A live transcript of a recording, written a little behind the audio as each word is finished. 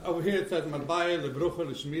over here it says Matbaye, Lebruche,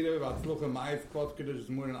 Leshmire, Vatzluche, Ma'ez, Kvotkedesh,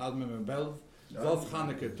 Zmur, and Adme, and Belz. That's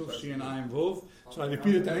Chanukah, Tufshi, and I am Wolf. Shall I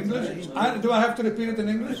repeat it in English? Do I have to repeat it in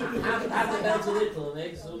English?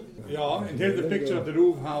 Yeah, and here's the picture of the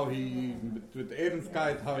roof, how he, with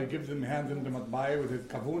Ehrenskeit, how he gives him hands in the Matbaye with his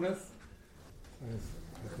kavunas.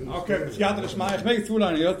 Okay, bis jadre Schmai, ich mag zu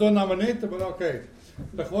lange, das tun aber nicht, aber okay.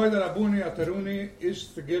 Der Chvoide Rabuni Ateruni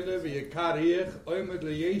ist zu gille, wie Yekar Riech, oimed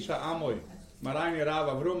le Yesha Amoy. Marani Rav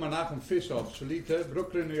Avrum Menachem Fischof, shlyt,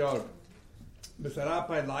 Brooklyn, New York. Bis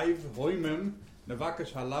Arapai live, hoimem,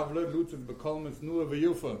 Nevakesh Halavle, Lutzes Bekolmes, Nur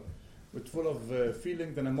Veyufa. With full of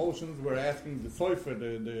feelings and emotions, we're asking the Seufer,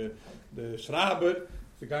 the Schraber,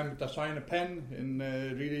 the guy with the shine pen, and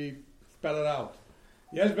really spell it out.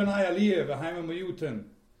 Yes, Benai Aliyah, V'haim Mayuten.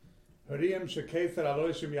 Hariyem Shekeser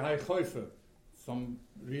Aloyshim Yahai Choife. Some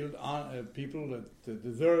real people that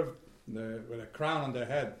deserve with a crown on their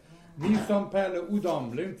head. Nisam Perle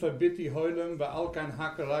Udam, Limtza Biti Hoilem, Va'alkan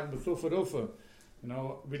Hakarag Besuferufe. You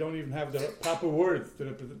know, we don't even have the proper words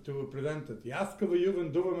to present it. Yaska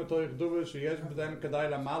v'yuven duva metoich duva sheyesh b'dem kadai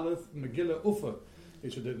lamalis Megillah ufa.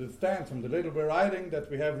 You should understand from the little we're writing that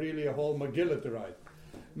we have really a whole Megillah to write.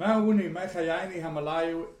 Ma'uni mechayayni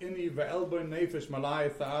hamalayu inni ve'elboy nefesh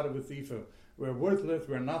malay sa'ar v'sifa. We're worthless,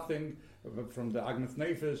 we're nothing from the Agnes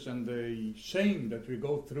Nefesh and the shame that we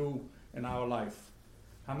go through in our life.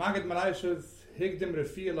 Hamagid malayshes higdim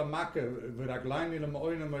refi lamake v'raglayni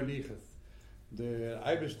l'ma'oyna ma'liches. The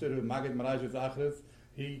Eibishter Magid Maraj's Achres,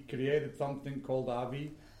 he created something called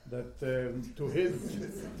Avi that to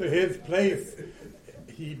his place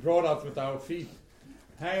he brought us with our feet.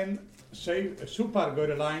 Hein super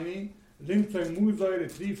gorelaini limtze muzoy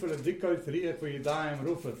retriever dikoy riech for yadayim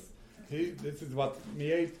rufus. This is what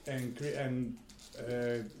Miet and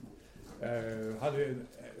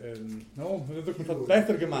no, das hat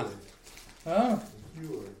besser gemacht. Huh?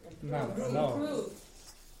 No.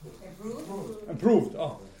 Improved.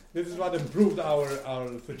 Oh, this is what improved our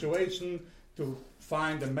situation, to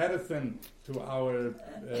find a medicine to our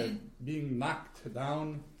being knocked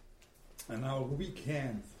down and our weak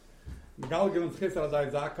hands. If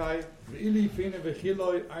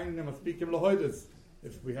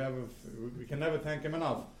we can never thank him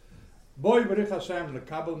enough. Boy berich Hashem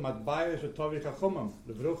lekabel matbaye shetovi chachomam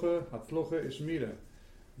lebruche hatzluche ishmire.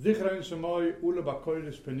 Zichrein Shemoy Ule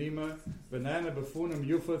Bakoilish Penima Venene Befunim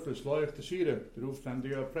Yufas Leshloich Teshire. The roof and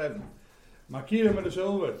you are present. Makira me the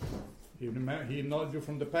silver. He knows you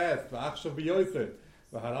from the past. V'achshav b'yoyse.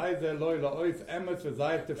 V'harayze loy la'ois emes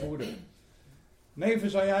v'zayif tefure.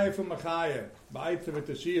 Nefesh ayay from Machaya. Ba'aytze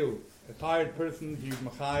v'teshiu. A tired person, he's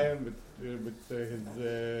Machaya with his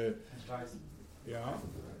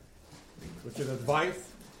with his advice.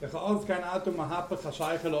 And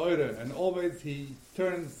always he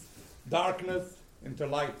turns darkness into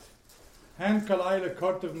light. This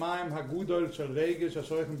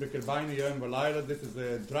is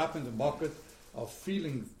a drop in the bucket of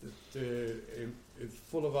feelings that is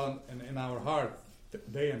full of in our hearts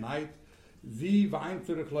day and night.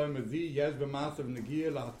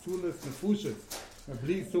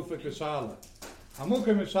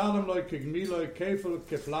 Hamuke mishalem loy kigmiloy kefel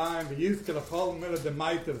keflaim v'yizke l'chol mele de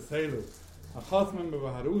meiter selu. Achosmen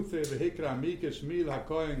bevaharutze v'hikra amike shmil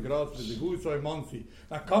hakoyen gros v'degusoy monsi.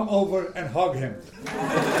 Now come over and hug him.